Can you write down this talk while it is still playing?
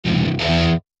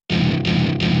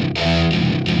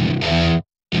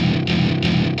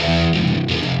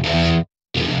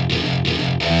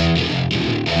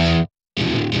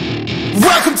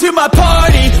to my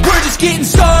party, we're just getting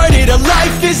started. A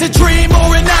life is a dream or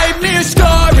a nightmare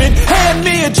scarring. Hand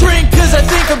me a drink cause I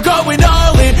think I'm going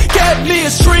all in. Get me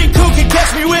a shrink who can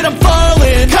catch me when I'm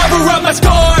falling. Cover up my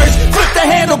scars, flip the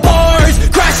handlebars,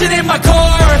 crashing in my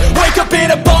car, wake up in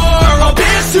a bar. I'll be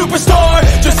a superstar,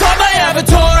 just on my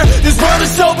avatar. This world is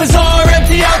so bizarre,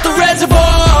 empty out the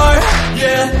reservoir.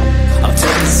 Yeah, I'm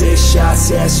taking 6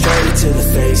 shots, yeah, straight to the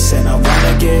face. And I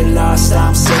wanna get lost,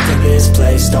 I'm sick of this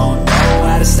place. Don't know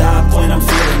how to stop when I'm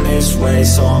feeling this way.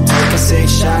 So I'm taking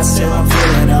 6 shots till I'm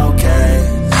feeling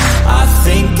okay. I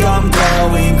think I'm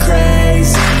going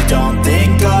crazy, don't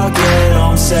think I'll get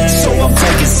home safe. So I'm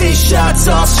taking 6 shots,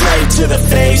 all straight to the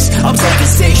face. I'm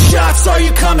taking 6 shots, are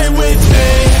you coming with me?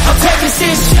 I'm taking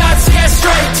 6 shots, yeah,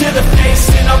 straight to the face.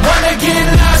 And I wanna get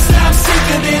lost, I'm sick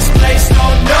of this place.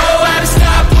 Don't know how to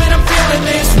stop when I'm feeling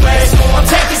this way. So I'm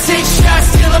taking 6 shots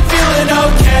till I'm feeling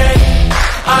okay.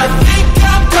 I think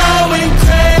I'm going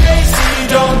crazy,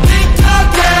 don't think I'll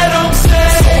get home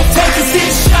safe. So I'm taking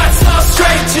 6 shots, all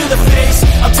straight to the face.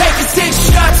 I'm taking 6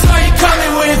 shots, are you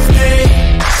coming with me?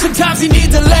 Sometimes you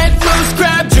need to let loose,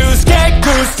 grab juice, get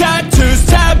goose, tattoos,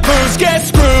 taboos, get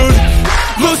screwed.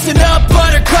 Loosen up,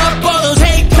 buttercup, all those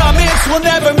hate comments will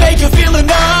never make you feel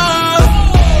enough.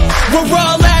 We're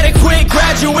all adequate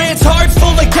graduates, hearts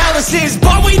full of calluses,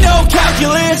 but we know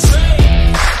calculus.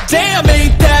 Damn,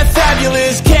 ain't that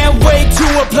fabulous? Can't wait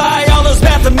to apply all those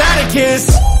mathematicus.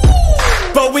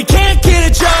 But we can't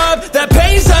get a job that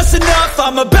pays us enough.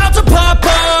 I'm about to pop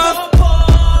up.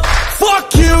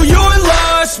 Fuck you, you're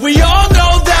lost. We all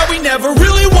know that we never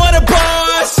really want a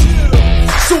boss.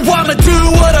 So I'ma do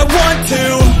what I want to,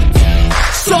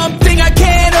 something I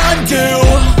can't undo.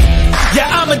 Yeah,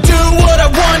 I'ma do what I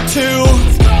want to,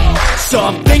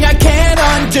 something I can't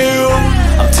undo.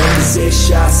 I'm taking 6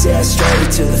 shots, yeah,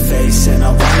 straight to the face. And I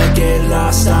wanna get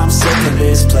lost, I'm sick of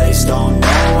this place. Don't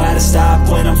know how to stop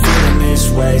when I'm feeling this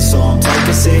way. So I'm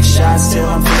taking 6 shots till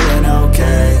I'm feeling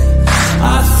okay.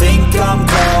 I think I'm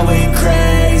going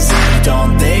crazy,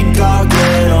 don't think I'll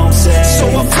get home safe. So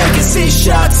I'm taking 6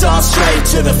 shots, all straight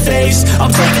to the face. I'm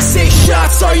taking 6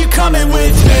 shots, are you coming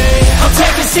with me? I'm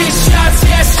taking 6 shots,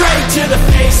 yeah, straight to the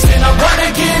face. And I wanna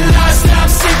get lost, I'm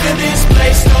sick of this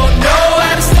place. Don't know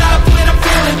how to stop when I'm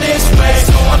feeling this way.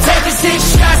 So I'm taking 6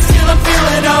 shots till I'm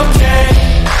feeling okay.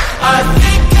 I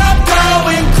think I'm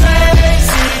going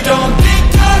crazy, don't think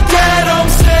I'll get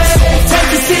home safe. So I'm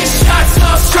taking 6 shots,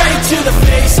 all straight to the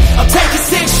face. I'm taking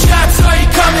 6 shots, are you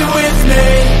coming with me?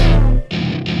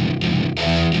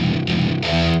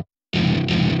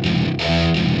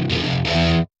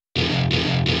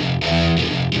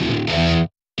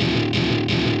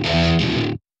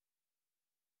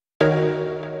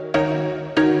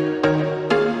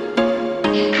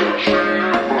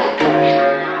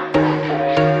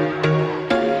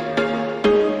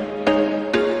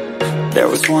 There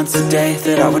was once a day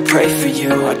that I would pray for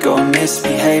you. I'd go and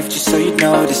misbehave just so you'd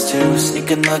notice too.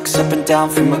 Sneaking looks up and down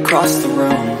from across the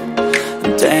room.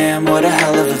 And damn, what a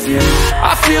hell of a view.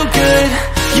 I feel good,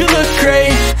 you look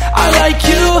great, I like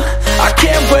you, I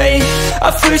can't wait.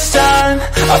 A first time,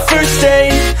 a first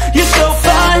date, you're so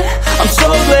fine, I'm so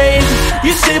late.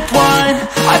 You sip wine,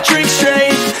 I drink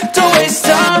straight. Don't waste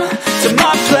time to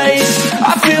my place.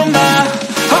 I feel my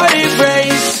heart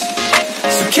erase.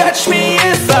 So catch me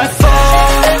if I fall.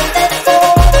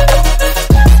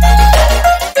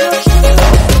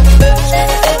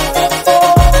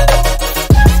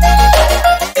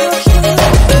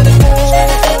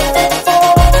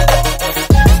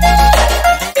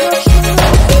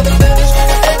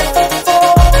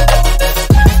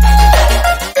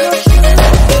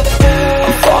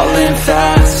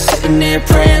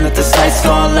 Praying that this night's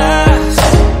gonna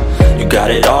last. You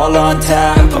got it all on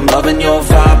tap, I'm loving your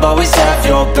vibe, always have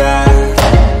your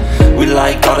back. We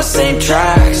like all the same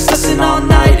tracks, listen all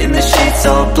night in the sheets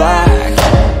all black.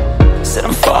 Said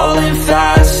I'm falling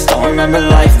fast, don't remember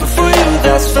life before you,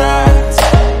 that's fact.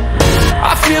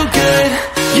 I feel good,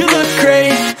 you look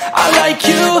great, I like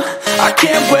you, I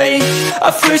can't wait.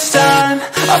 A first time,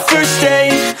 a first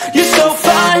date, you're so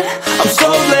fine, I'm so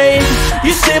late.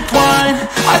 You sip wine,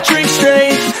 I drink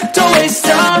straight. Don't waste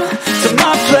time to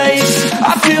my place.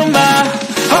 I feel my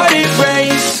heart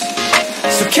erase.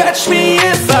 So catch me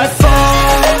if I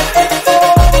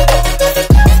fall.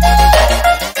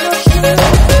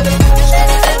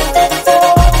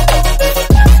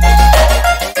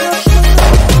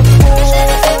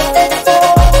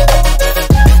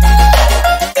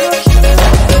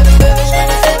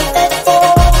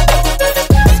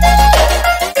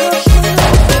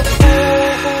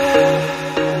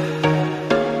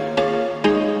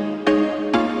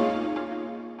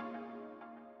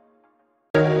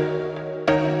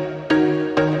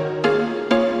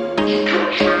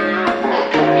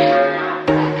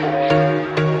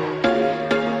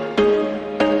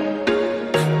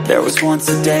 was once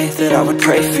a day that I would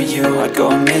pray for you. I'd go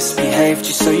and misbehave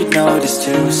just so you'd notice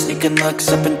too. Sneaking looks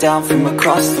up and down from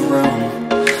across the room.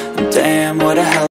 Damn, what a hell